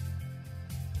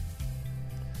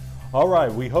All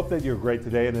right, we hope that you're great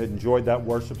today and enjoyed that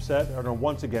worship set, and are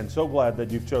once again so glad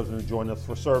that you've chosen to join us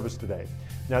for service today.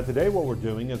 Now today what we're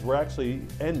doing is we're actually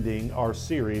ending our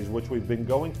series which we've been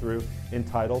going through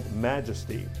entitled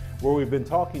Majesty, where we've been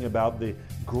talking about the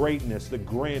greatness, the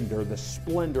grandeur, the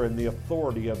splendor, and the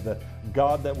authority of the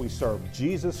God that we serve,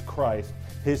 Jesus Christ,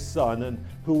 His Son, and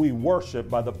who we worship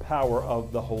by the power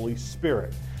of the Holy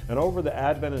Spirit. And over the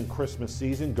Advent and Christmas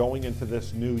season, going into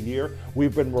this new year,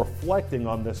 we've been reflecting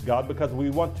on this God because we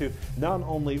want to not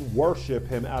only worship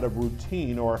Him out of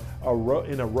routine or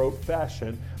in a rote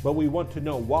fashion, but we want to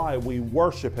know why we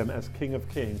worship Him as King of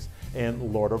Kings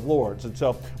and Lord of Lords. And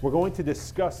so we're going to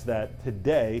discuss that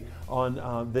today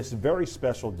on this very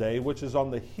special day, which is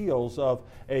on the heels of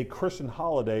a Christian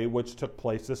holiday which took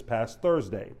place this past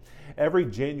Thursday. Every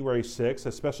January 6th,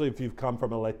 especially if you've come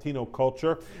from a Latino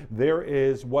culture, there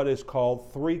is what is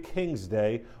called Three Kings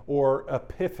Day or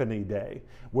Epiphany Day,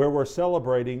 where we're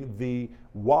celebrating the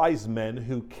wise men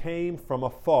who came from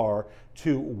afar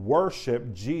to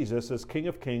worship Jesus as King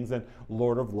of Kings and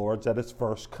Lord of Lords at His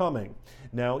first coming.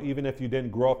 Now, even if you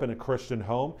didn't grow up in a Christian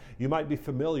home, you might be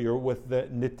familiar with the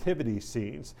nativity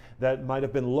scenes that might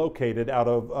have been located out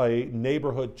of a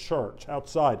neighborhood church,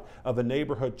 outside of a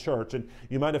neighborhood church. And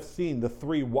you might have seen the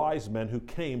three wise men who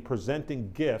came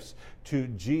presenting gifts to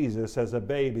Jesus as a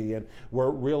baby and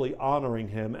were really honoring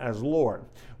Him as Lord.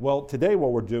 Well, today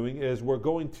what we're doing is we're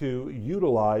going to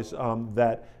utilize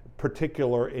that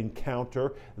particular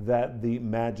encounter that the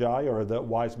Magi or the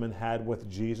wise men had with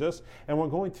Jesus, and we're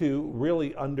going to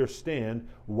really understand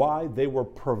why they were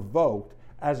provoked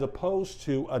as opposed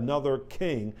to another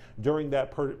king during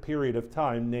that period of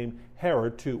time named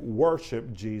Herod to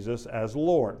worship Jesus as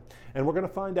Lord. And we're going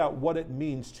to find out what it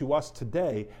means to us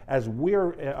today as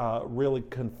we're really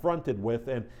confronted with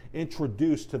and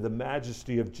introduced to the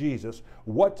majesty of Jesus.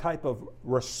 What type of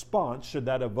response should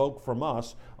that evoke from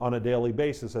us on a daily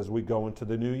basis as we go into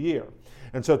the new year?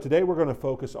 And so today we're going to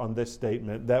focus on this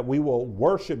statement that we will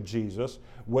worship Jesus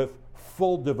with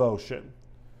full devotion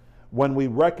when we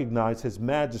recognize His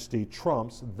majesty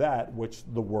trumps that which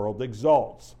the world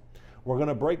exalts. We're going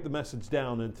to break the message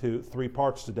down into three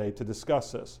parts today to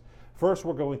discuss this. First,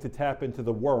 we're going to tap into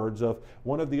the words of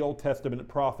one of the Old Testament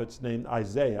prophets named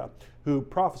Isaiah, who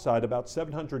prophesied about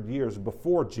 700 years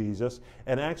before Jesus,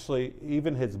 and actually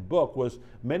even his book was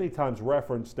many times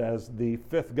referenced as the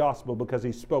fifth gospel because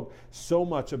he spoke so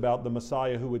much about the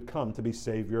Messiah who would come to be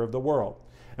Savior of the world.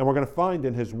 And we're going to find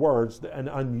in his words an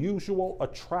unusual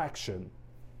attraction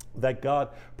that God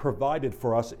provided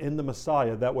for us in the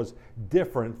Messiah that was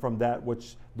different from that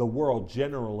which the world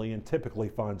generally and typically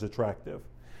finds attractive.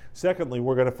 Secondly,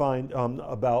 we're going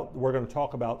to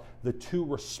talk about the two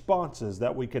responses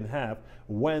that we can have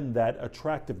when that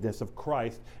attractiveness of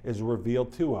Christ is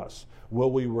revealed to us.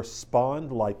 Will we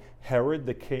respond like Herod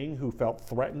the king who felt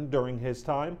threatened during his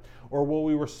time? Or will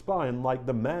we respond like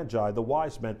the Magi, the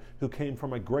wise men who came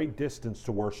from a great distance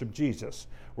to worship Jesus?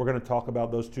 We're going to talk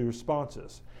about those two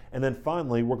responses. And then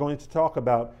finally, we're going to talk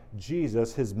about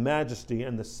Jesus, His majesty,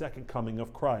 and the second coming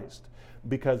of Christ.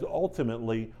 Because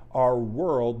ultimately, our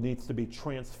world needs to be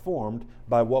transformed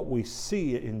by what we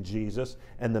see in Jesus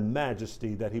and the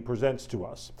majesty that He presents to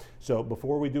us. So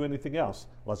before we do anything else,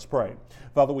 let's pray.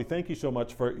 Father, we thank You so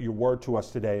much for Your word to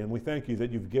us today, and we thank You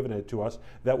that You've given it to us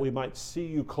that we might see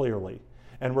You clearly.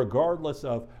 And regardless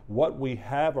of what we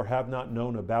have or have not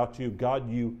known about You, God,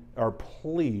 You are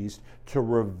pleased to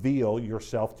reveal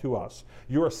Yourself to us.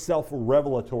 You're a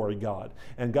self-revelatory God.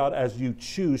 And God, as You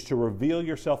choose to reveal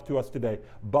Yourself to us today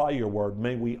by Your word,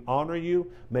 may we honor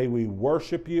You, may we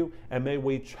worship You, and may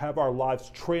we have our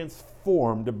lives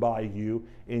transformed by You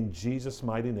in Jesus'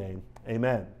 mighty name.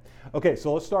 Amen. Okay,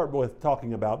 so let's start with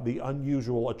talking about the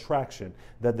unusual attraction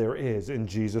that there is in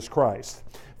Jesus Christ.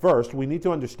 First, we need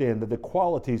to understand that the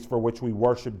qualities for which we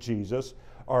worship Jesus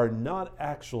are not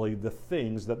actually the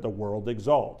things that the world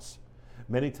exalts.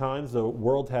 Many times the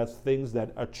world has things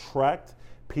that attract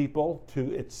people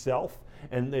to itself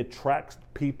and it attracts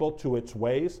people to its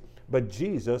ways, but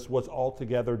Jesus was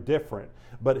altogether different.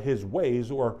 But His ways,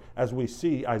 or as we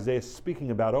see Isaiah speaking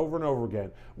about over and over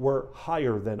again, were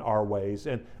higher than our ways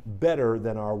and better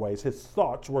than our ways. His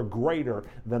thoughts were greater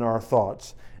than our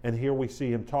thoughts. And here we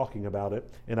see Him talking about it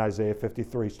in Isaiah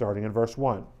 53, starting in verse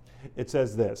 1. It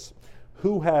says this,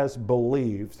 "Who has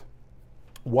believed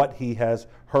what He has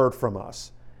heard from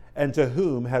us? And to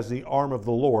whom has the arm of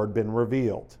the Lord been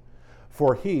revealed?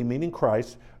 For He," meaning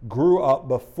Christ, "grew up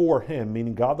before Him,"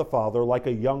 meaning God the Father, "like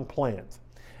a young plant.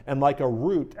 And like a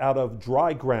root out of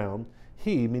dry ground,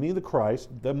 He," meaning the Christ,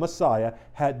 the Messiah,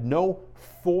 "had no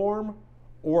form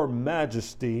or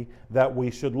majesty that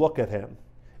we should look at Him,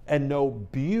 and no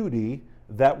beauty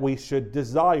that we should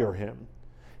desire him.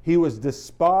 He was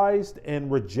despised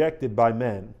and rejected by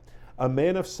men, a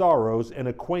man of sorrows and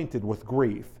acquainted with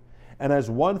grief. And as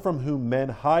one from whom men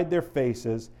hide their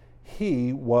faces,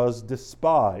 he was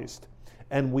despised,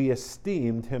 and we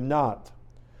esteemed him not.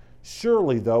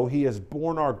 Surely, though, he has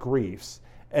borne our griefs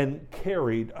and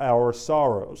carried our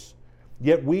sorrows,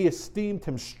 yet we esteemed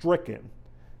him stricken,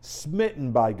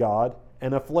 smitten by God,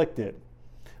 and afflicted.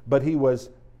 But he was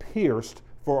pierced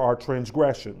for our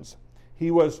transgressions.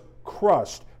 He was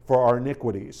crushed for our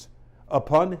iniquities.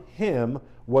 Upon him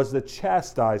was the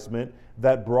chastisement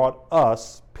that brought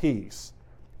us peace,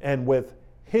 and with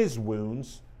his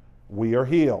wounds we are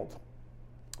healed.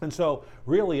 And so,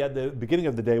 really, at the beginning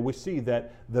of the day, we see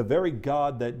that the very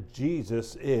God that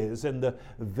Jesus is and the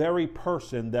very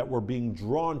person that we're being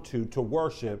drawn to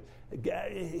worship,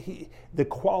 the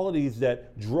qualities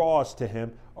that draw us to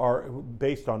him are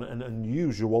based on an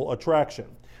unusual attraction.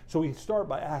 So we start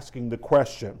by asking the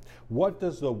question, what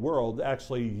does the world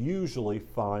actually usually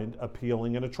find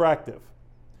appealing and attractive?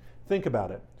 Think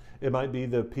about it. It might be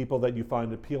the people that you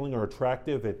find appealing or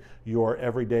attractive at your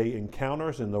everyday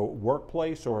encounters in the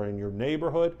workplace or in your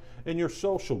neighborhood, in your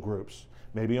social groups,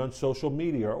 maybe on social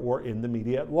media or in the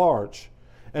media at large.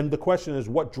 And the question is,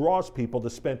 what draws people to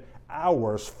spend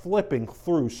hours flipping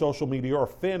through social media or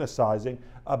fantasizing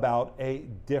about a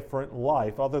different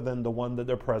life other than the one that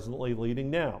they're presently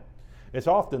leading now? It's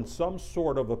often some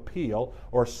sort of appeal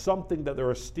or something that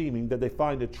they're esteeming that they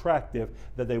find attractive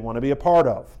that they want to be a part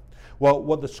of. Well,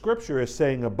 what the scripture is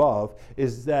saying above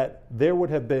is that there would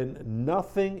have been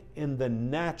nothing in the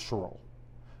natural,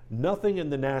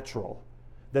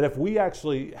 that if we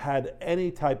actually had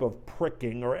any type of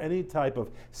pricking or any type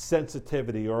of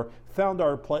sensitivity or found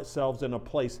ourselves in a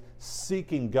place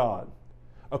seeking God,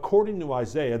 according to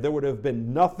Isaiah, there would have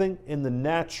been nothing in the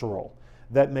natural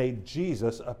that made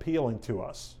Jesus appealing to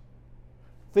us.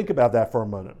 Think about that for a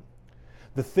moment.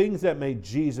 The things that made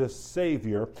Jesus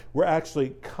Savior were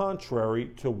actually contrary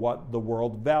to what the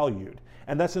world valued.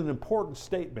 And that's an important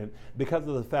statement because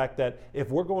of the fact that if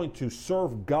we're going to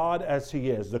serve God as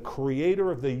He is, the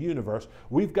creator of the universe,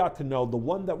 we've got to know the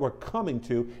one that we're coming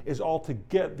to is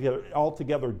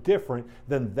altogether different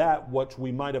than that which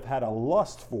we might have had a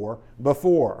lust for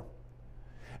before.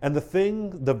 And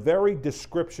the very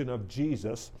description of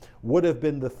Jesus would have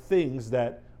been the things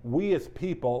that we as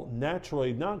people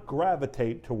naturally not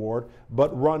gravitate toward,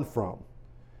 but run from.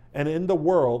 And in the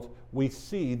world, we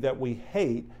see that we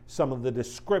hate some of the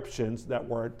descriptions that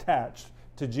were attached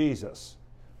to Jesus.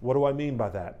 What do I mean by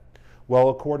that? Well,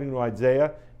 according to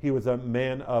Isaiah, he was a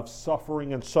man of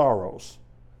suffering and sorrows.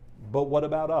 But what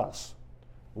about us?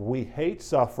 We hate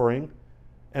suffering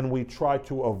and we try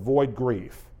to avoid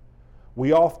grief.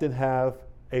 We often have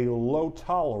a low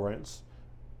tolerance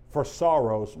for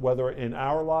sorrows, whether in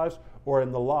our lives or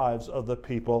in the lives of the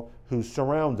people who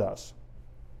surround us.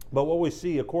 But what we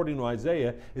see, according to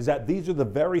Isaiah, is that these are the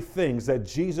very things that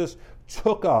Jesus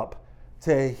took up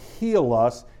to heal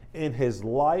us in his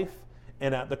life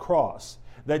and at the cross.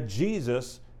 That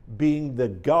Jesus, being the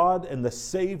God and the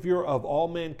Savior of all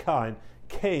mankind,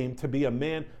 came to be a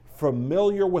man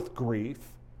familiar with grief,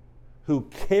 who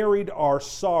carried our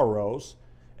sorrows,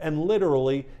 and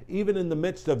literally, even in the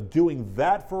midst of doing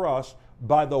that for us,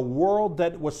 by the world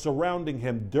that was surrounding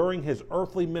him during his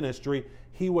earthly ministry,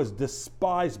 he was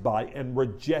despised by and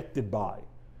rejected by.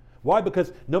 Why?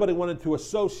 Because nobody wanted to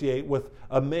associate with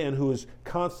a man who was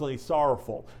constantly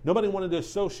sorrowful. Nobody wanted to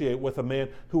associate with a man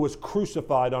who was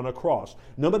crucified on a cross.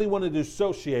 Nobody wanted to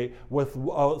associate with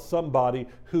somebody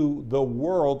who the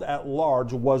world at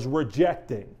large was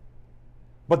rejecting.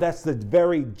 But that's the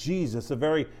very Jesus, the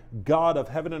very God of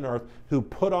heaven and earth, who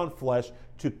put on flesh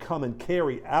to come and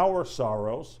carry our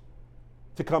sorrows,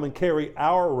 to come and carry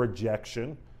our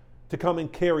rejection, to come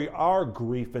and carry our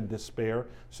grief and despair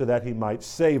so that he might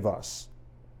save us.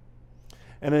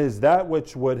 And it is that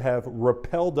which would have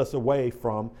repelled us away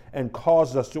from and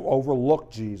caused us to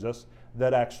overlook Jesus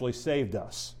that actually saved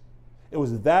us. It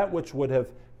was that which would have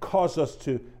caused us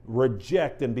to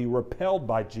reject and be repelled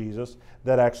by Jesus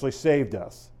that actually saved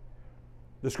us.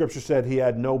 The scripture said he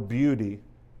had no beauty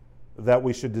that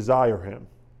we should desire him.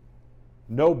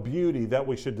 No beauty that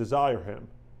we should desire him.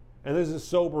 And this is a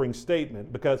sobering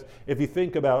statement, because if you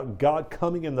think about God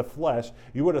coming in the flesh,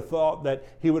 you would have thought that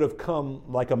he would have come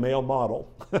like a male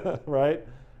model, right?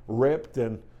 Ripped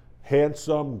and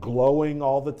handsome, glowing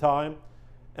all the time.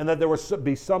 And that there would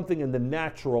be something in the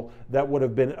natural that would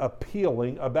have been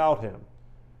appealing about him.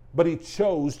 But he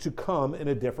chose to come in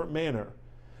a different manner.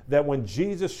 that when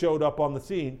Jesus showed up on the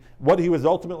scene, what he was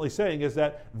ultimately saying is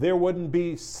that there wouldn't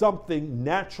be something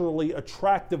naturally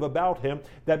attractive about him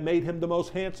that made him the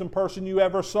most handsome person you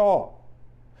ever saw.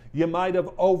 You might have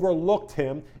overlooked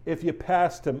him if you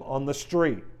passed him on the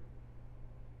street.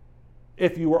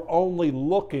 If you were only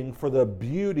looking for the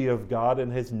beauty of God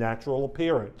in his natural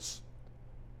appearance.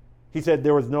 He said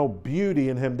there was no beauty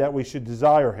in him that we should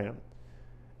desire him.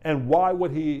 And why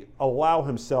would he allow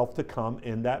himself to come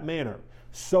in that manner?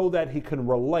 So that he can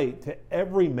relate to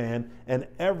every man and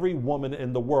every woman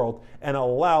in the world and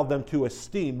allow them to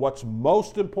esteem what's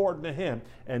most important to him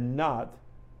and not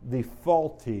the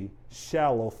faulty,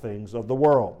 shallow things of the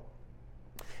world.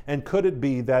 And could it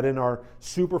be that in our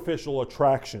superficial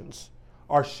attractions,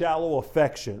 our shallow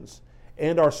affections,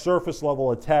 and our surface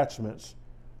level attachments,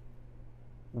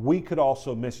 we could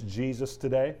also miss Jesus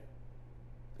today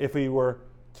if he were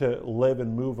to live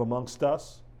and move amongst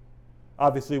us?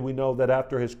 Obviously, we know that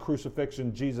after his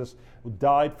crucifixion, Jesus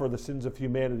died for the sins of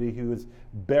humanity. He was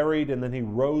buried and then he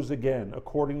rose again,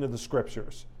 according to the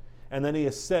scriptures. And then he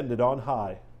ascended on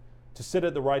high to sit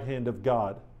at the right hand of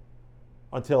God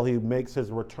until he makes his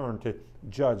return to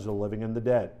judge the living and the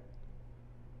dead.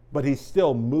 But he's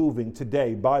still moving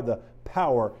today by the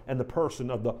power and the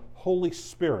person of the Holy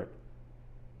Spirit,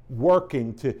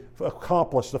 working to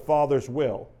accomplish the Father's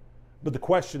will. But the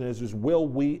question is will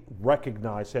we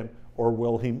recognize him or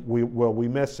will we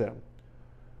miss him?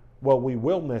 Well, we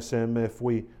will miss him if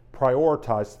we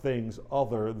prioritize things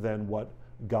other than what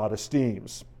God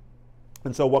esteems.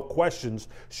 And so what questions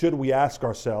should we ask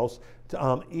ourselves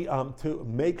to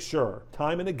make sure,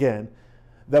 time and again,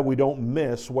 that we don't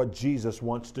miss what Jesus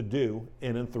wants to do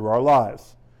in and through our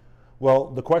lives? Well,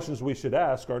 the questions we should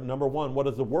ask are, number one, what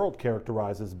does the world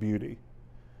characterize as beauty?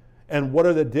 And what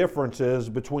are the differences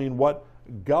between what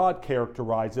God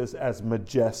characterizes as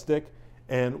majestic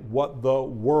and what the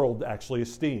world actually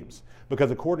esteems? Because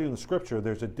according to the scripture,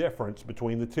 there's a difference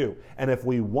between the two. And if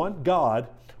we want God,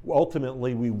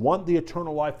 ultimately we want the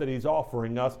eternal life that he's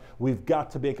offering us, we've got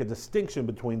to make a distinction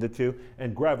between the two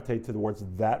and gravitate towards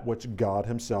that which God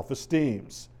himself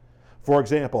esteems. For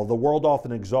example, the world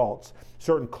often exalts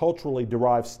certain culturally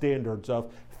derived standards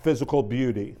of physical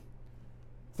beauty.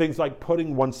 Things like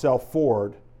putting oneself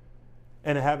forward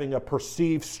and having a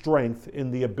perceived strength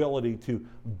in the ability to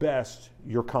best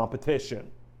your competition.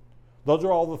 Those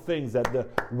are all the things that the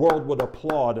world would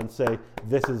applaud and say,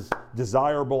 this is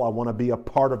desirable, I want to be a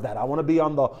part of that. I want to be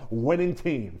on the winning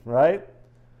team, right?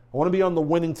 I want to be on the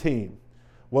winning team.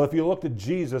 Well, if you looked at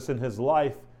Jesus in his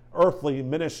life, earthly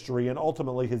ministry, and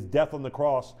ultimately his death on the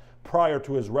cross prior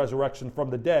to his resurrection from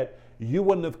the dead, you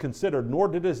wouldn't have considered, nor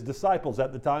did his disciples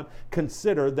at the time,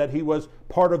 consider that he was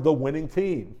part of the winning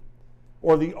team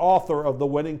or the author of the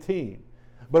winning team.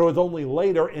 But it was only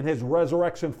later in his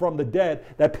resurrection from the dead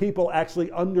that people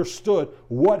actually understood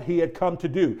what he had come to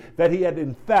do, that he had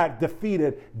in fact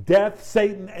defeated death,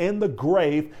 Satan, and the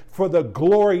grave for the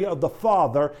glory of the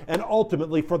Father and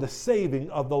ultimately for the saving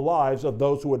of the lives of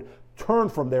those who would turn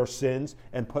from their sins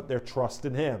and put their trust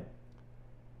in him.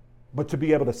 But to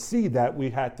be able to see that, we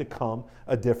had to come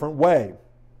a different way.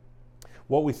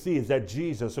 What we see is that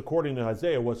Jesus, according to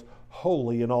Isaiah, was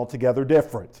holy and altogether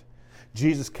different.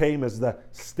 Jesus came as the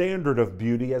standard of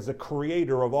beauty, as the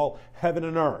creator of all heaven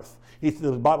and earth.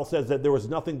 The Bible says that there was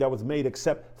nothing that was made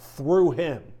except through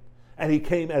him. And he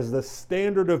came as the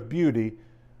standard of beauty,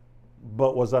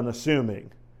 but was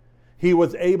unassuming. He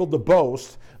was able to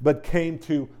boast, but came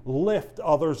to lift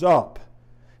others up.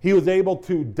 He was able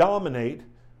to dominate,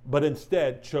 but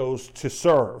instead chose to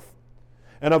serve.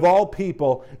 And of all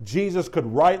people, Jesus could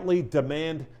rightly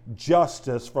demand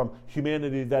justice from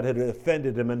humanity that had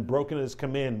offended him and broken his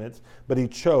commandments, but he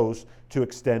chose to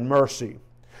extend mercy.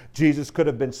 Jesus could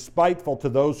have been spiteful to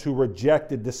those who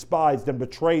rejected, despised, and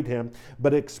betrayed him,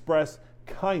 but expressed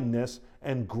kindness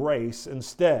and grace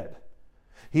instead.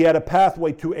 He had a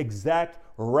pathway to exact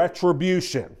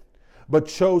retribution, but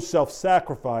chose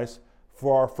self-sacrifice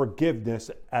for our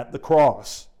forgiveness at the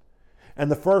cross. And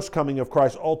the first coming of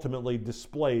Christ ultimately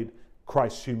displayed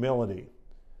Christ's humility.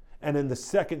 And in the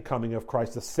second coming of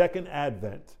Christ, the second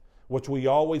advent, which we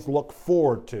always look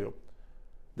forward to,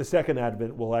 the second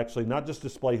advent will actually not just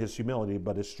display his humility,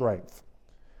 but his strength.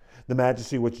 The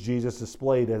majesty which Jesus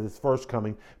displayed at his first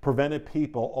coming prevented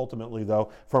people, ultimately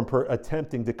though, from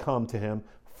attempting to come to him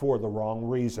for the wrong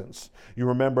reasons. You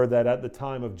remember that at the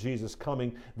time of Jesus'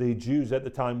 coming, the Jews at the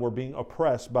time were being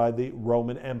oppressed by the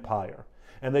Roman Empire.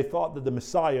 And they thought that the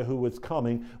Messiah who was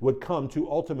coming would come to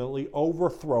ultimately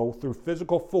overthrow through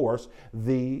physical force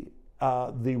the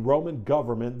Roman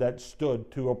government that stood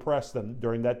to oppress them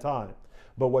during that time.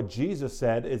 But what Jesus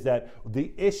said is that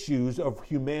the issues of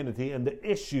humanity and the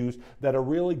issues that are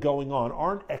really going on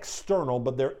aren't external,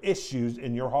 but they're issues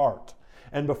in your heart.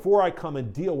 And before I come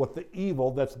and deal with the evil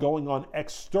that's going on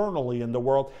externally in the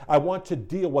world, I want to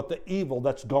deal with the evil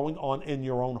that's going on in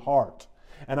your own heart.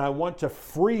 And I want to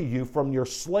free you from your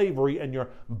slavery and your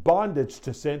bondage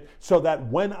to sin so that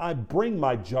when I bring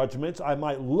my judgments, I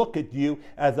might look at you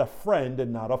as a friend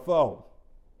and not a foe.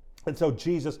 And so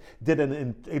Jesus did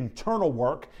an internal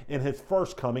work in his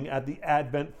first coming at the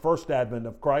first advent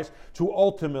of Christ to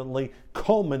ultimately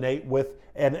culminate with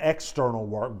an external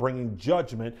work, bringing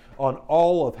judgment on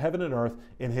all of heaven and earth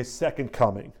in his second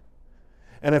coming.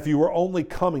 And if you were only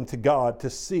coming to God to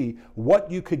see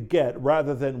what you could get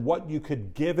rather than what you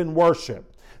could give in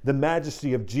worship, the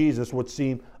majesty of Jesus would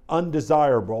seem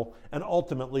undesirable and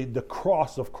ultimately the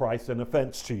cross of Christ an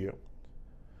offense to you.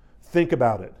 Think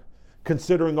about it.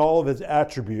 Considering all of his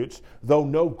attributes, though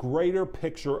no greater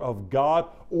picture of God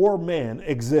or man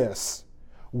exists,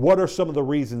 what are some of the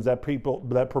reasons that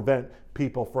prevent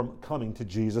people from coming to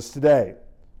Jesus today?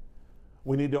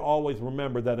 We need to always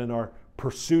remember that in our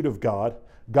pursuit of God,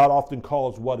 God often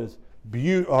calls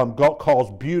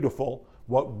calls beautiful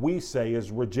what we say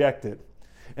is rejected,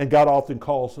 and God often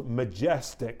calls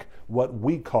majestic what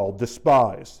we call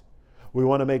despised. We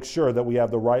want to make sure that we have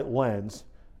the right lens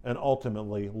and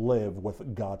ultimately live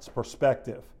with God's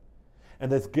perspective.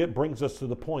 And this brings us to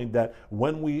the point that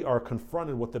when we are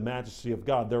confronted with the majesty of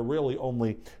God, there are really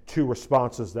only two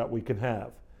responses that we can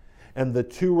have. And the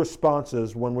two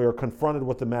responses when we are confronted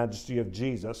with the majesty of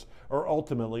Jesus are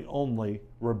ultimately only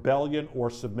rebellion or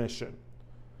submission.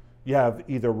 You have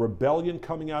either rebellion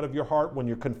coming out of your heart when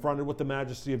you're confronted with the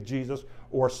majesty of Jesus,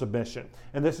 or submission.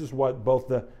 And this is what both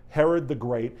the Herod the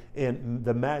Great and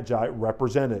the Magi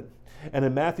represented. And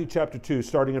in Matthew chapter 2,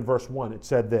 starting in verse 1, it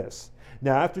said this: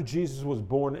 Now after Jesus was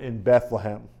born in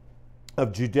Bethlehem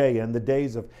of Judea in the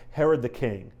days of Herod the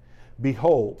king,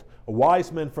 behold,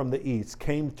 wise men from the east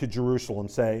came to Jerusalem,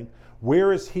 saying,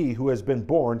 Where is he who has been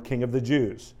born King of the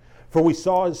Jews? For we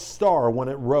saw his star when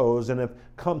it rose and have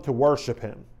come to worship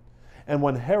him. And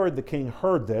when Herod the king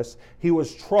heard this, he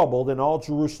was troubled, and all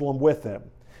Jerusalem with him.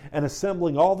 And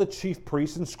assembling all the chief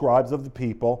priests and scribes of the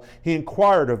people, he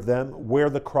inquired of them where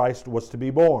the Christ was to be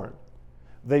born.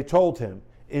 They told him,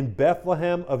 In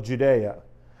Bethlehem of Judea.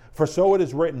 For so it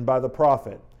is written by the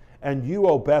prophet, And you,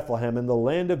 O Bethlehem, in the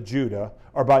land of Judah,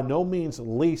 are by no means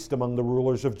least among the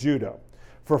rulers of Judah.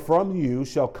 For from you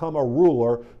shall come a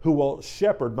ruler who will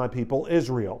shepherd my people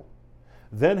Israel.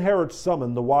 Then Herod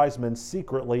summoned the wise men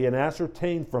secretly and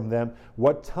ascertained from them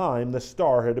what time the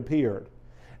star had appeared.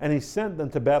 And he sent them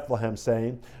to Bethlehem,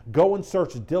 saying, Go and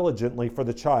search diligently for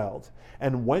the child,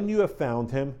 and when you have found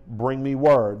him, bring me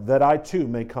word, that I too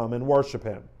may come and worship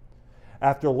him.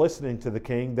 After listening to the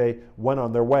king, they went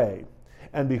on their way.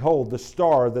 And behold, the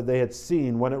star that they had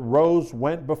seen when it rose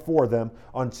went before them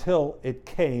until it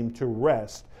came to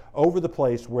rest over the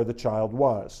place where the child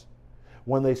was.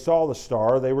 When they saw the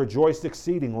star, they rejoiced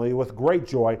exceedingly with great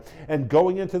joy. And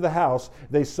going into the house,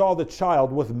 they saw the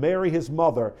child with Mary his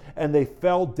mother, and they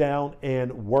fell down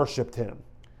and worshipped him.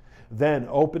 Then,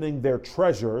 opening their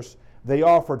treasures, they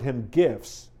offered him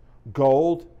gifts,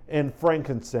 gold and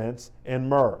frankincense and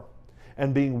myrrh.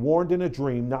 And being warned in a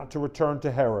dream not to return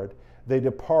to Herod, they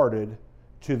departed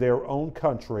to their own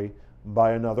country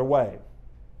by another way.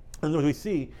 And we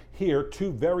see here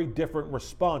two very different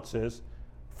responses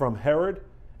from Herod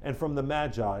and from the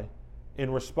Magi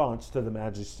in response to the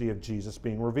majesty of Jesus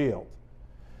being revealed.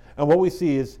 And what we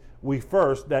see is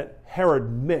that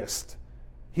Herod missed.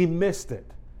 He missed it.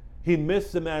 He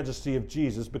missed the majesty of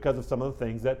Jesus because of some of the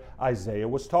things that Isaiah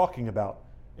was talking about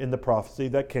in the prophecy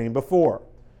that came before.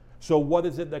 So what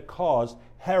is it that caused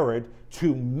Herod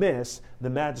to miss the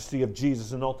majesty of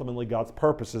Jesus and ultimately God's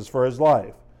purposes for his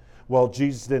life? Well,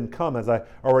 Jesus didn't come, as I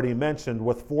already mentioned,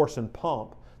 with force and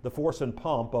pomp, the force and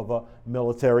pomp of a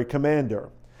military commander.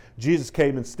 Jesus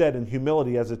came instead in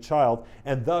humility as a child,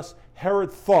 and thus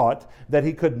Herod thought that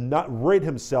he could not rid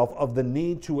himself of the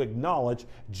need to acknowledge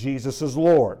Jesus as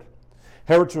Lord.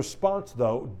 Herod's response,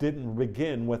 though, didn't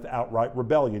begin with outright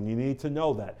rebellion. You need to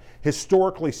know that.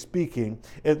 Historically speaking,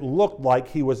 it looked like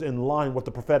he was in line with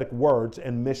the prophetic words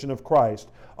and mission of Christ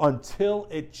until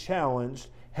it challenged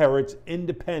Herod's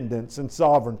independence and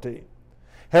sovereignty.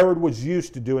 Herod was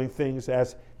used to doing things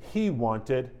as he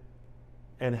wanted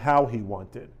and how he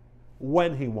wanted,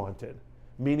 when he wanted,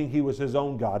 meaning he was his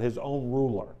own God, his own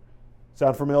ruler.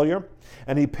 Sound familiar?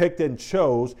 And he picked and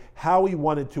chose how he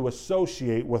wanted to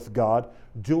associate with God,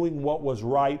 doing what was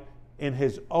right in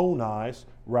his own eyes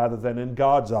rather than in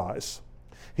God's eyes.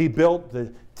 He built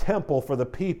the temple for the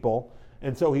people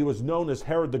And so he was known as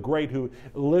Herod the Great, who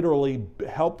literally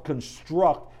helped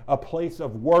construct a place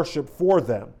of worship for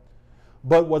them,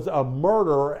 but was a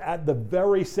murderer at the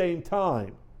very same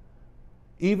time,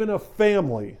 even a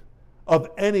family of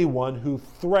anyone who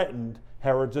threatened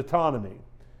Herod's autonomy.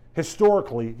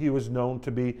 Historically, he was known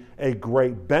to be a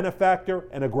great benefactor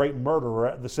and a great murderer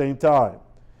at the same time.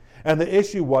 And the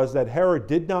issue was that Herod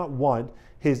did not want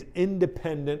his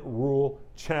independent rule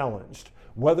challenged,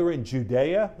 whether in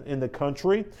Judea, in the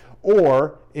country,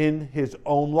 or in his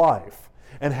own life.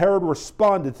 And Herod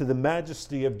responded to the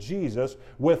majesty of Jesus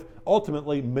with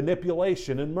ultimately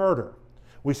manipulation and murder.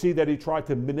 We see that he tried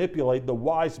to manipulate the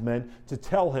wise men to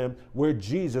tell him where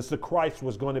Jesus, the Christ,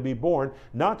 was going to be born,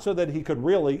 not so that he could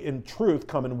really, in truth,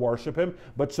 come and worship him,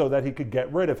 but so that he could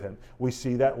get rid of him. We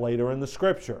see that later in the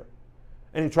scripture.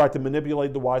 And he tried to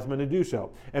manipulate the wise men to do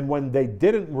so. And when they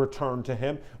didn't return to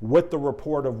him with the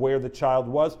report of where the child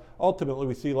was, ultimately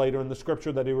we see later in the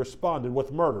scripture that he responded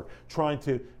with murder, trying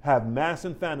to have mass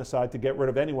infanticide to get rid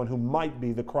of anyone who might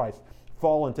be the Christ,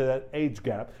 fall into that age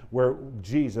gap where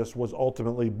Jesus was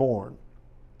ultimately born.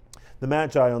 The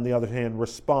Magi, on the other hand,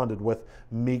 responded with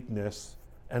meekness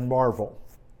and marvel.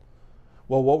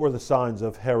 Well, what were the signs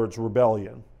of Herod's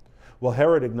rebellion? Well,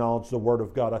 Herod acknowledged the word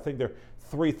of God. I think there are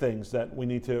three things that we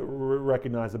need to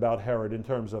recognize about Herod in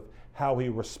terms of how he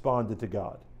responded to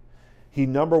God. He,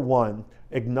 number one,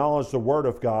 acknowledged the word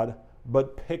of God,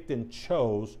 but picked and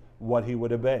chose what he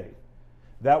would obey.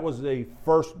 That was the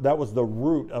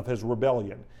root of his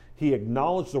rebellion. He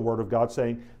acknowledged the word of God,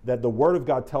 saying that the word of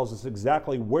God tells us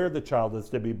exactly where the child is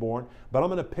to be born, but I'm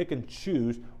going to pick and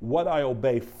choose what I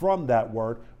obey from that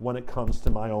word when it comes to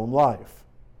my own life.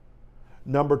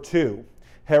 Number two,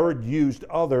 Herod used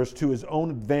others to his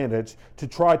own advantage to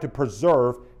try to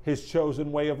preserve his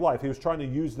chosen way of life. He was trying to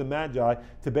use the Magi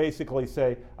to basically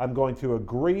say, I'm going to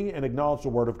agree and acknowledge the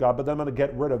word of God, but then I'm going to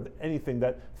get rid of anything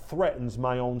that threatens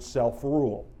my own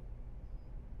self-rule.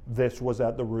 This was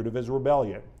at the root of his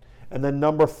rebellion. And then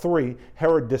number three,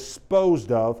 Herod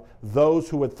disposed of those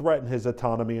who would threaten his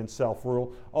autonomy and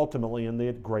self-rule, ultimately in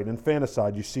the great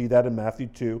infanticide. You see that in Matthew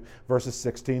 2, verses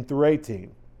 16 through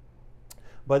 18.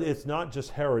 But it's not just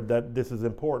Herod that this is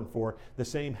important for. The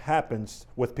same happens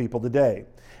with people today.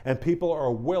 And people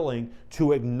are willing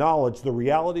to acknowledge the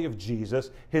reality of Jesus,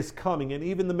 his coming, and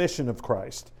even the mission of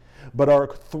Christ, but are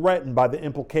threatened by the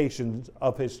implications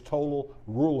of his total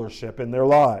rulership in their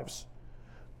lives.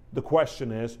 The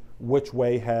question is, which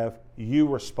way have you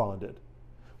responded?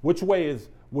 Which way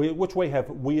have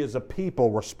we as a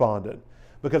people responded?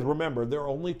 Because remember, there are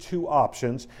only two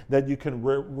options that you can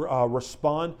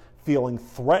respond: feeling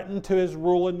threatened to his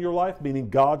rule in your life, meaning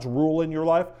God's rule in your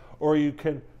life, or you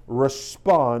can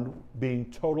respond being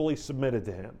totally submitted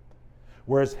to him.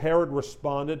 Whereas Herod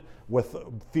responded with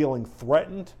feeling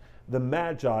threatened, the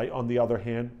Magi, on the other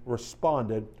hand,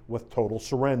 responded with total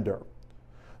surrender.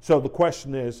 So the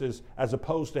question is as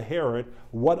opposed to Herod,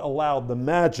 what allowed the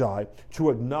Magi to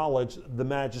acknowledge the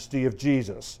majesty of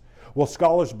Jesus? Well,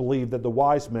 scholars believe that the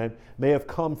wise men may have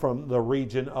come from the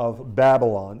region of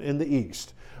Babylon in the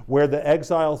east, where the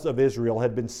exiles of Israel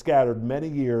had been scattered many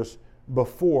years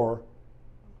before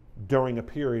during a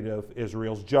period of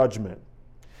Israel's judgment.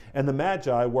 And the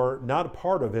Magi were not a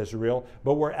part of Israel,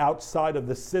 but were outside of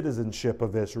the citizenship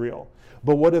of Israel,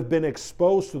 but would have been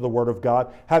exposed to the Word of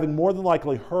God, having more than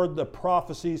likely heard the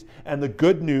prophecies and the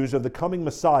good news of the coming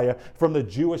Messiah from the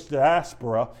Jewish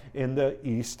diaspora in the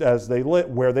East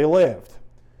where they lived.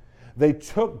 They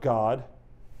took God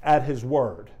at His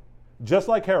word. Just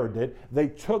like Herod did, they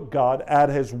took God at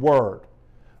His word.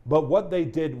 But what they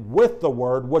did with the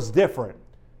word was different.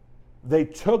 They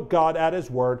took God at His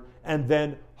word and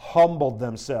then humbled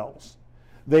themselves.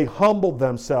 They humbled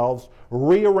themselves,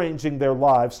 rearranging their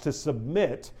lives to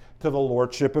submit to the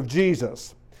lordship of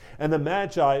Jesus. And the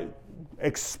Magi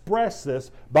express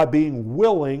this by being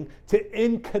willing to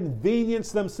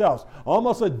inconvenience themselves.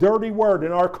 Almost a dirty word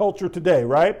in our culture today,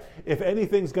 right? If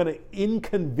anything's going to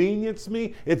inconvenience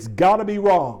me, it's got to be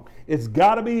wrong. It's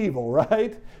got to be evil,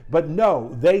 right? But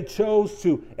no, they chose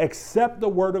to accept the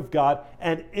word of God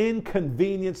and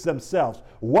inconvenience themselves.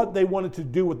 What they wanted to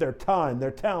do with their time,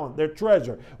 their talent, their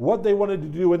treasure, what they wanted to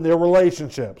do in their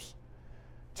relationships,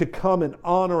 to come and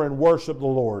honor and worship the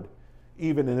Lord,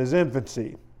 even in His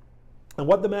infancy. And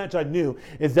what the Magi knew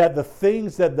is that the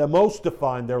things that the most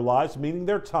defined their lives, meaning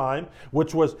their time,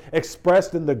 which was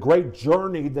expressed in the great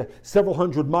journey, the several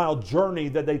hundred-mile journey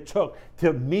that they took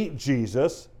to meet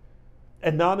Jesus,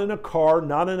 and not in a car,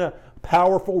 not in a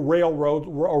powerful railroad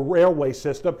or railway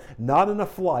system, not in a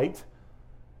flight,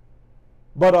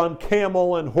 but on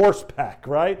camel and horseback,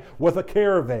 right? With a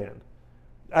caravan.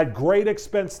 at great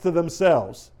expense to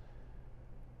themselves.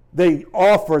 They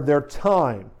offered their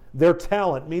time, their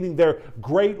talent, meaning their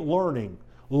great learning,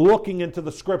 looking into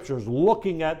the scriptures,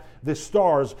 looking at the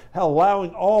stars,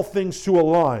 allowing all things to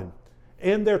align,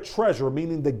 and their treasure,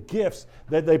 meaning the gifts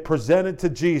that they presented to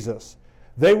Jesus.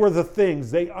 They were the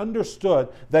things they understood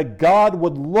that God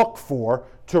would look for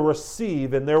to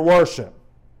receive in their worship.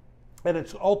 And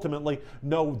it's ultimately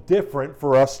no different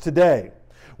for us today.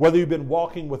 Whether you've been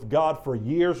walking with God for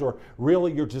years or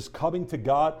really you're just coming to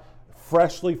God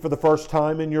freshly for the first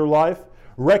time in your life,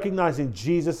 recognizing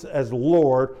Jesus as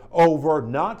Lord over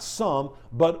not some,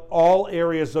 but all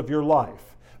areas of your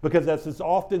life. Because as it's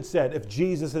often said, if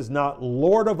Jesus is not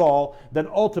Lord of all, then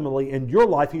ultimately in your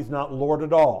life He's not Lord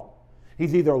at all.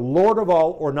 He's either Lord of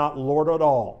all or not Lord at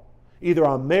all. Either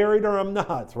I'm married or I'm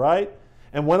not, right?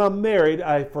 And when I'm married,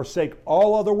 I forsake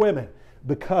all other women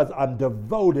because I'm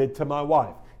devoted to my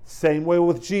wife. Same way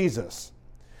with Jesus.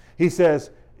 He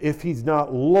says, if He's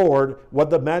not Lord, what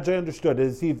the Magi understood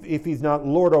is if He's not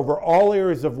Lord over all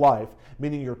areas of life,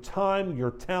 meaning your time,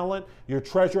 your talent, your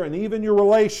treasure, and even your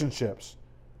relationships,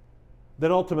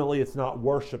 then ultimately it's not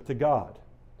worship to God.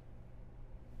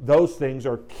 Those things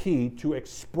are key to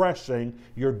expressing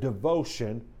your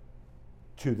devotion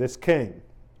to this King.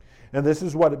 And this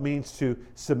is what it means to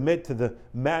submit to the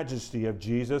majesty of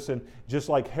Jesus. And just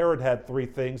like Herod had three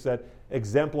things that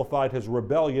exemplified his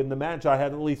rebellion, the Magi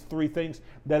had at least three things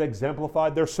that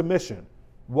exemplified their submission.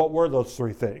 What were those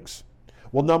three things?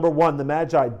 Well, number one, the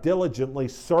Magi diligently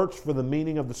searched for the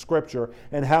meaning of the Scripture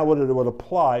and how it would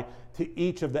apply to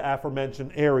each of the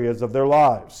aforementioned areas of their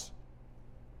lives.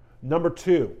 Number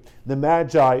two, the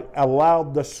Magi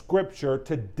allowed the Scripture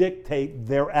to dictate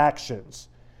their actions.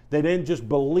 They didn't just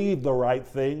believe the right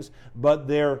things, but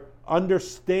their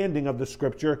understanding of the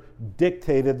Scripture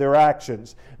dictated their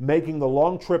actions, making the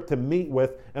long trip to meet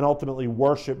with and ultimately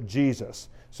worship Jesus.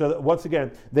 So that once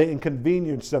again, they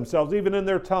inconvenienced themselves, even in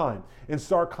their time, in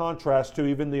stark contrast to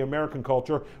even the American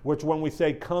culture, which when we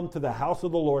say come to the house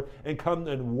of the Lord and come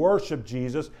and worship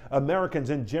Jesus, Americans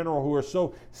in general who are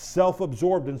so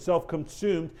self-absorbed and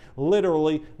self-consumed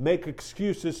literally make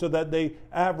excuses so that they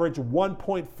average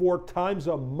 1.4 times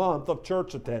a month of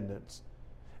church attendance.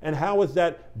 And how is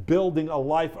that building a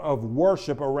life of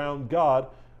worship around God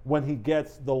when He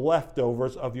gets the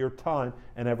leftovers of your time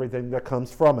and everything that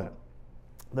comes from it?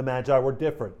 The Magi were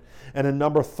different. And in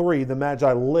number three, the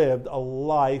Magi lived a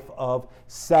life of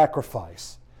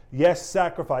sacrifice. Yes,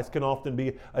 sacrifice can often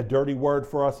be a dirty word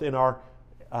for us in our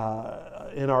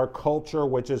culture,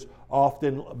 which is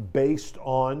often based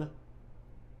on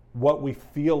what we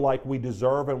feel like we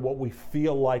deserve and what we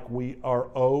feel like we are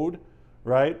owed,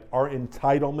 right? Our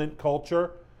entitlement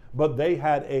culture. But they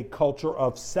had a culture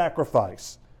of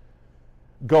sacrifice,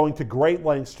 going to great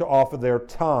lengths to offer their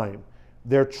time,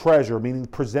 their treasure, meaning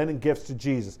presenting gifts to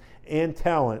Jesus, and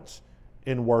talents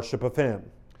in worship of Him.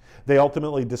 They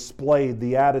ultimately displayed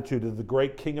the attitude of the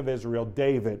great king of Israel,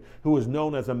 David, who was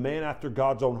known as a man after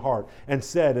God's own heart, and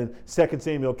said in 2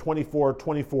 Samuel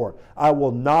 24:24, I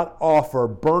will not offer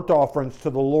burnt offerings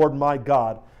to the Lord my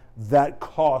God that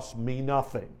cost me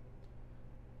nothing.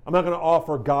 I'm not going to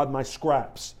offer God my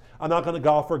scraps. I'm not going to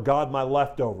offer God my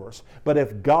leftovers. But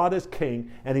if God is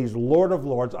king and He's Lord of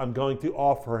lords, I'm going to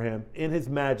offer Him in His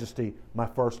majesty my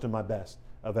first and my best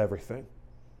of everything.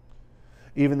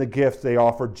 Even the gifts they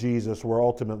offered Jesus were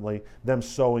ultimately them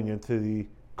sowing into the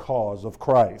cause of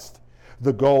Christ.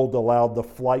 The gold allowed the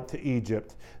flight to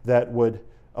Egypt that would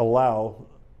allow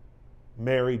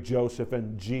Mary, Joseph,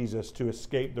 and Jesus to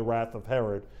escape the wrath of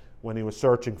Herod when he was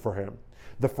searching for Him.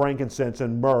 The frankincense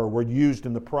and myrrh were used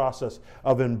in the process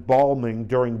of embalming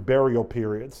during burial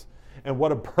periods. And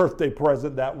what a birthday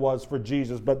present that was for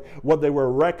Jesus. But what they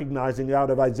were recognizing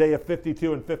out of Isaiah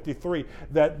 52 and 53,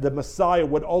 that the Messiah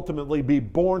would ultimately be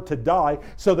born to die.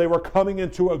 So they were coming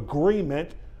into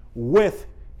agreement with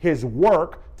His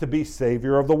work to be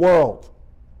Savior of the world.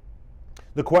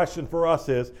 The question for us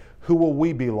is, who will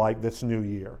we be like this new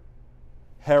year?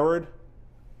 Herod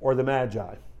or the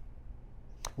Magi?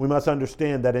 We must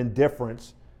understand that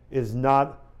indifference is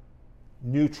not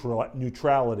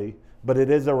neutrality, but it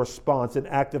is a response and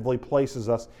actively places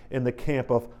us in the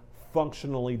camp of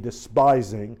functionally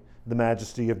despising the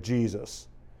majesty of Jesus.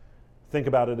 Think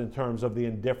about it in terms of the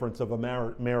indifference of a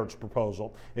marriage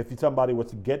proposal. If somebody was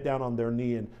to get down on their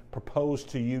knee and propose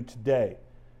to you today,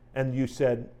 and you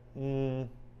said,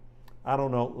 I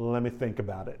don't know, let me think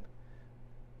about it.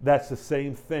 That's the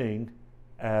same thing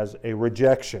as a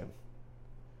rejection.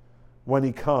 When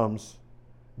He comes,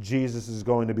 Jesus is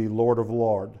going to be Lord of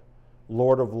Lords,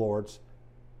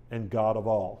 and God of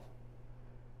all.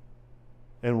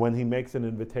 And when he makes an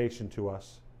invitation to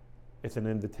us, it's an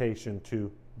invitation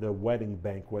to the wedding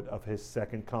banquet of his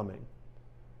second coming.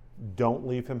 Don't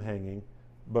leave him hanging,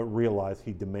 but realize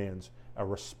he demands a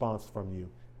response from you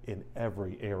in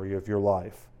every area of your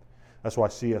life. That's why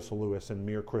C.S. Lewis in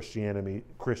Mere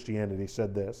Christianity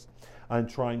said this: I'm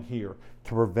trying here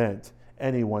to prevent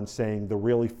anyone saying the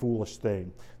really foolish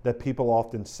thing that people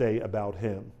often say about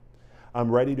him. I'm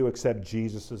ready to accept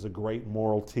Jesus as a great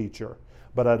moral teacher,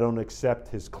 but I don't accept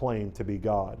his claim to be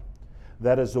God.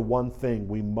 That is the one thing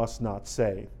we must not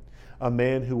say. A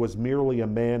man who was merely a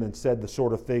man and said the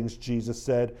sort of things Jesus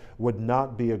said would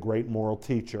not be a great moral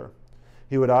teacher.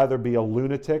 He would either be a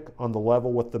lunatic on the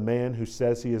level with the man who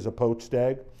says he is a poached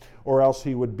egg, or else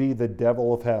he would be the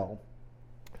devil of hell.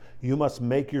 You must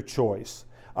make your choice.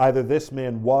 Either this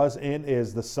man was and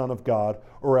is the Son of God,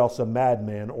 or else a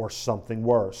madman or something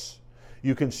worse.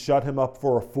 You can shut him up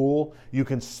for a fool, you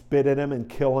can spit at him and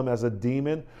kill him as a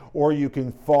demon, or you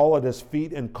can fall at his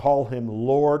feet and call him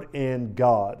Lord and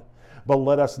God. But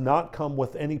let us not come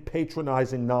with any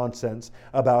patronizing nonsense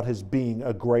about his being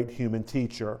a great human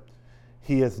teacher.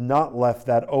 He has not left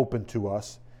that open to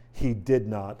us. He did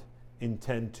not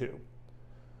intend to.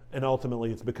 And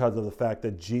ultimately, it's because of the fact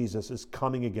that Jesus is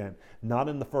coming again, not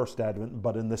in the first advent,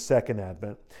 but in the second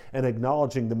advent. And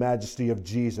acknowledging the majesty of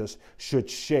Jesus should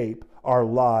shape our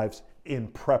lives in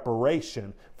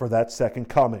preparation for that second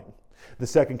coming. The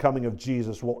second coming of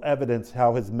Jesus will evidence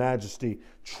how his majesty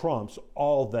trumps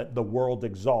all that the world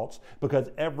exalts, because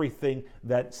everything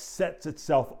that sets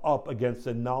itself up against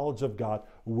the knowledge of God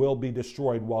will be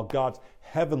destroyed, while God's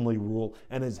heavenly rule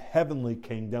and his heavenly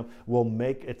kingdom will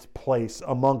make its place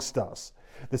amongst us.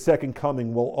 The second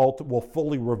coming will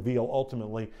fully reveal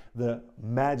ultimately the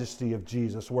majesty of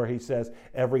Jesus, where he says,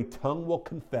 every tongue will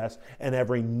confess and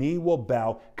every knee will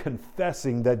bow,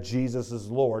 confessing that Jesus is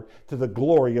Lord, to the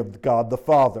glory of God the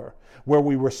Father, where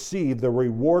we receive the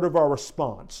reward of our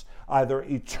response, either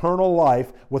eternal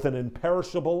life with an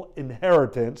imperishable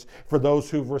inheritance for those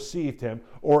who've received him,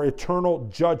 or eternal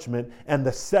judgment and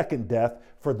the second death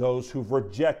for those who've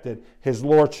rejected his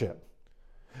lordship.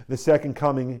 The second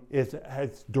coming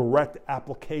has direct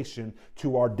application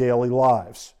to our daily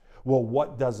lives. Well,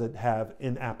 what does it have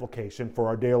in application for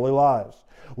our daily lives?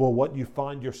 Well, what you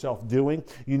find yourself doing,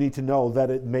 you need to know that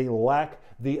it may lack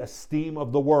the esteem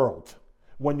of the world.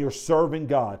 When you're serving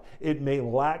God, it may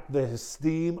lack the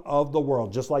esteem of the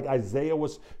world, just like Isaiah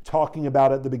was talking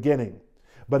about at the beginning.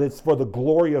 But it's for the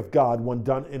glory of God when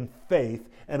done in faith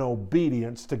and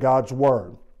obedience to God's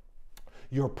word.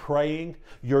 You're praying,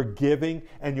 you're giving,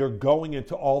 and you're going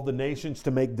into all the nations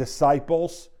to make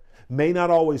disciples may not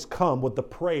always come with the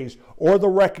praise or the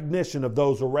recognition of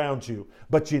those around you,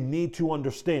 but you need to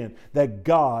understand that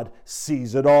God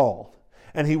sees it all.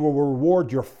 And he will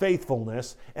reward your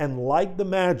faithfulness, and like the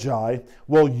Magi,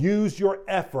 will use your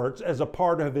efforts as a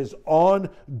part of his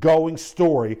ongoing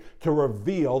story to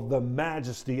reveal the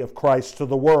majesty of Christ to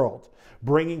the world,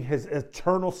 bringing his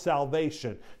eternal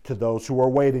salvation to those who are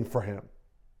waiting for him.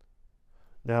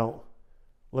 Now,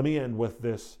 let me end with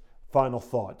this final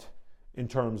thought in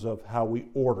terms of how we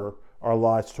order our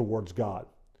lives towards God.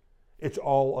 It's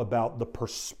all about the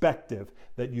perspective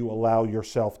that you allow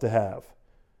yourself to have.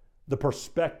 The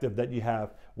perspective that you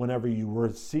have whenever you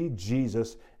receive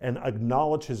Jesus and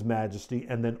acknowledge his majesty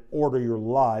and then order your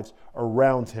lives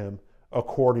around him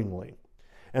accordingly.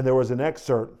 And there was an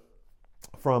excerpt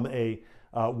from a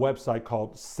website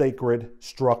called Sacred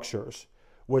Structures,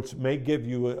 which may give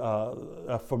you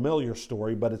a familiar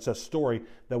story, but it's a story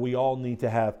that we all need to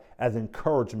have as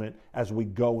encouragement as we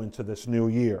go into this new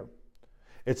year.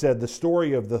 It said, the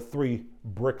story of the three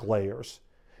bricklayers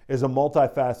is a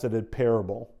multifaceted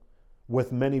parable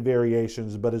with many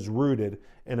variations, but is rooted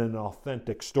in an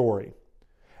authentic story.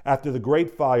 After the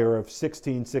Great Fire of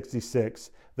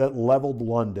 1666 that leveled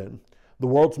London, the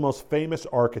world's most famous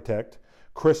architect,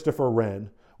 Christopher Wren,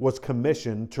 was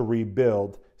commissioned to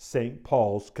rebuild St.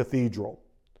 Paul's Cathedral.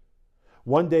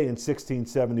 One day in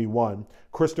 1671,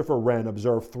 Christopher Wren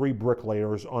observed three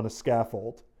bricklayers on a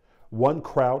scaffold, one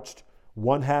crouched,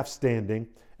 one half standing,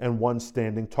 and one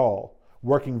standing tall,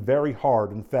 working very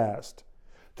hard and fast.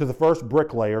 To the first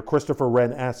bricklayer, Christopher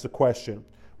Wren asked the question,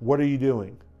 "What are you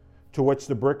doing?" To which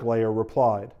the bricklayer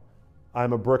replied,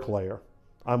 "I'm a bricklayer.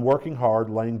 I'm working hard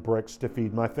laying bricks to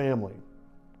feed my family."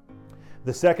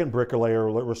 The second bricklayer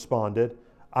responded,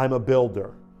 "I'm a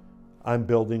builder. I'm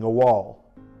building a wall."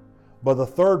 But the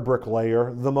third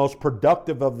bricklayer, the most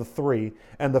productive of the three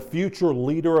and the future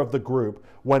leader of the group,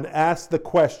 when asked the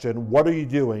question, "What are you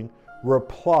doing?"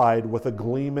 replied with a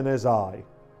gleam in his eye,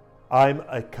 "I'm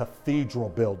a cathedral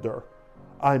builder.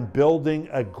 I'm building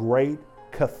a great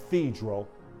cathedral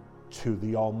to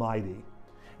the Almighty.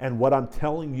 And what I'm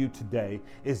telling you today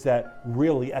is that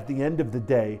really at the end of the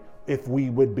day, if we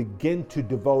would begin to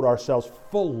devote ourselves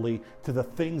fully to the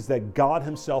things that God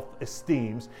Himself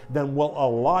esteems, then we'll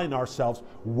align ourselves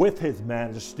with His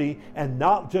majesty and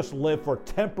not just live for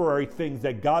temporary things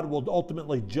that God will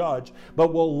ultimately judge,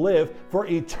 but we'll live for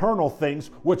eternal things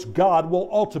which God will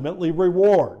ultimately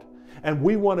reward. And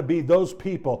we want to be those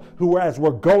people who, as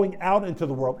we're going out into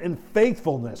the world in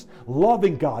faithfulness,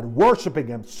 loving God, worshiping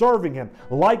Him, serving Him,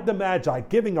 like the Magi,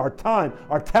 giving our time,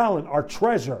 our talent, our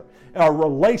treasure, our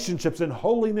relationships in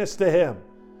holiness to Him,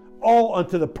 all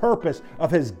unto the purpose of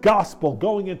His gospel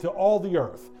going into all the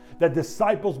earth, that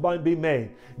disciples might be made.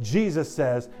 Jesus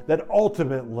says that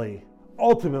ultimately,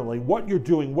 what you're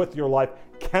doing with your life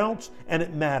counts and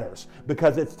it matters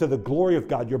because it's to the glory of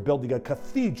God. You're building a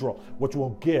cathedral which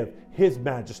will give His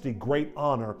majesty great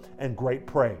honor and great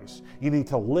praise. You need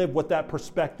to live with that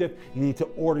perspective. You need to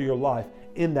order your life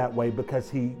in that way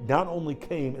because He not only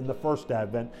came in the first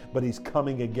advent, but He's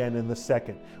coming again in the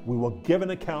second. We will give an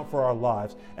account for our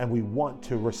lives, and we want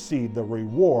to receive the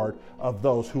reward of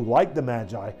those who, like the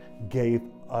Magi, gave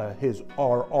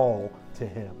our all to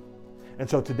Him. And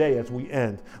so today, as we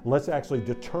end, let's actually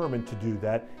determine to do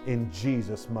that in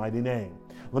Jesus' mighty name.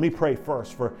 Let me pray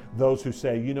first for those who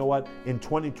say, you know what, in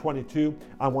 2022,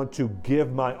 I want to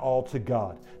give my all to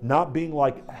God. Not being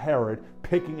like Herod,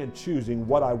 picking and choosing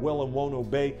what I will and won't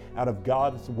obey out of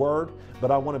God's word,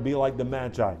 but I want to be like the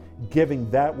Magi, giving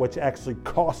that which actually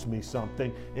cost me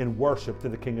something in worship to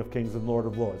the King of Kings and Lord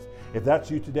of Lords. If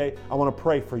that's you today, I want to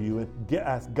pray for you and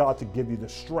ask God to give you the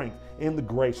strength and the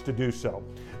grace to do so.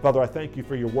 Father, I thank you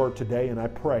for your word today, and I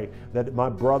pray that my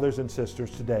brothers and sisters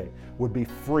today would be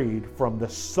freed from the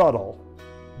subtle,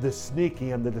 the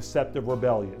sneaky, and the deceptive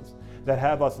rebellions that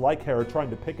have us, like Herod, trying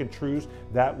to pick and choose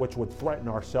that which would threaten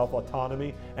our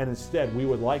self-autonomy, and instead we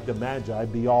would, like the Magi,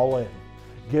 be all in,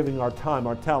 giving our time,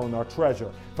 our talent, our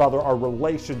treasure, Father, our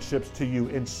relationships to you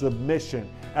in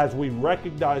submission as we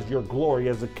recognize your glory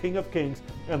as the King of Kings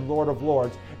and Lord of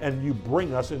Lords, and you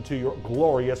bring us into your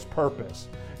glorious purpose.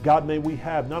 God, may we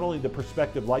have not only the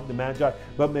perspective like the Magi,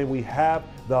 but may we have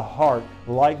the heart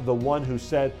like the one who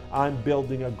said, I'm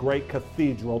building a great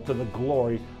cathedral to the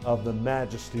glory of the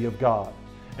majesty of God.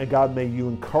 And God, may you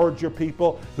encourage your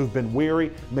people who've been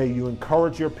weary. May you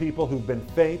encourage your people who've been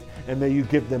faint. And may you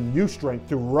give them new strength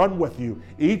to run with you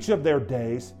each of their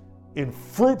days in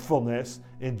fruitfulness.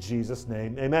 In Jesus'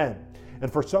 name, amen.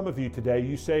 And for some of you today,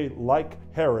 you say, like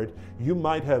Herod, you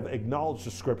might have acknowledged the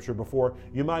scripture before,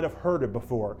 you might have heard it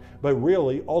before, but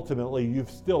really, ultimately, you've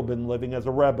still been living as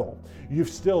a rebel. You've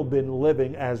still been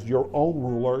living as your own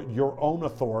ruler, your own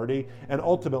authority, and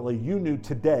ultimately, you knew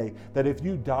today that if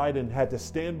you died and had to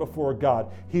stand before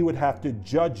God, He would have to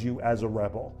judge you as a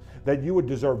rebel, that you would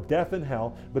deserve death and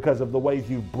hell because of the ways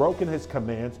you've broken His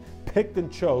commands, picked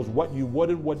and chose what you would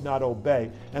and would not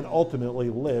obey, and ultimately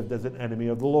lived as an enemy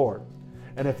of the Lord.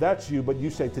 And if that's you, but you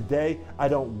say, today I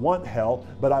don't want hell,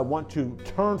 but I want to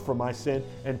turn from my sin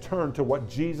and turn to what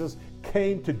Jesus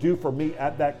came to do for me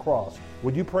at that cross,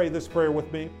 would you pray this prayer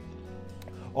with me?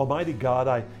 Almighty God,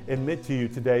 I admit to you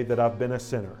today that I've been a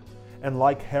sinner. And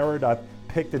like Herod, I've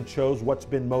picked and chose what's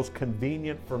been most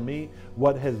convenient for me,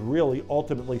 what has really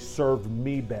ultimately served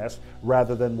me best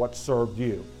rather than what served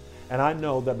you. And I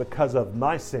know that because of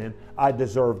my sin, I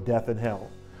deserve death and hell.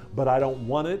 But I don't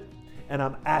want it. And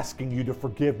I'm asking you to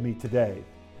forgive me today.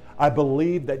 I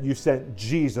believe that you sent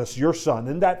Jesus, your Son,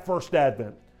 in that first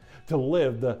advent to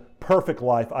live the perfect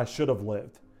life I should have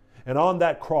lived. And on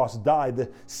that cross died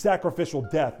the sacrificial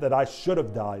death that I should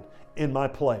have died in my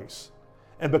place.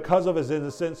 And because of His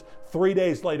innocence, 3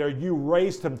 days later, you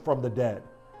raised Him from the dead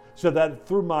so that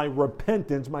through my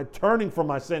repentance, my turning from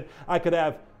my sin, I could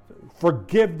have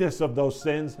forgiveness of those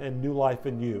sins and new life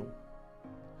in you.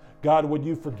 God, would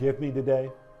you forgive me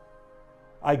today?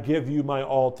 I give you my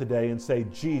all today and say,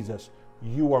 Jesus,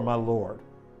 you are my Lord.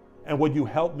 And would you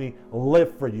help me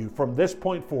live for you from this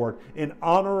point forward in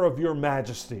honor of your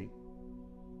majesty?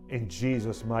 In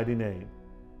Jesus' mighty name.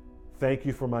 Thank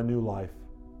you for my new life.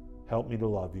 Help me to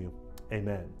love you.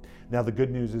 Amen. Now, the good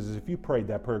news is if you prayed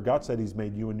that prayer, God said He's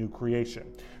made you a new creation.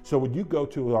 So would you go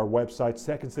to our website,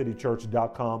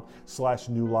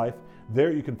 secondcitychurch.com/new life.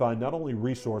 There you can find not only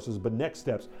resources, but next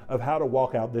steps of how to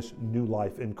walk out this new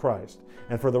life in Christ.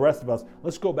 And for the rest of us,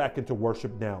 let's go back into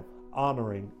worship now,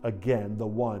 honoring again the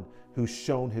one who's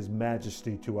shown His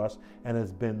majesty to us and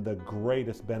has been the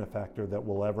greatest benefactor that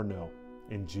we'll ever know.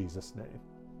 In Jesus' name.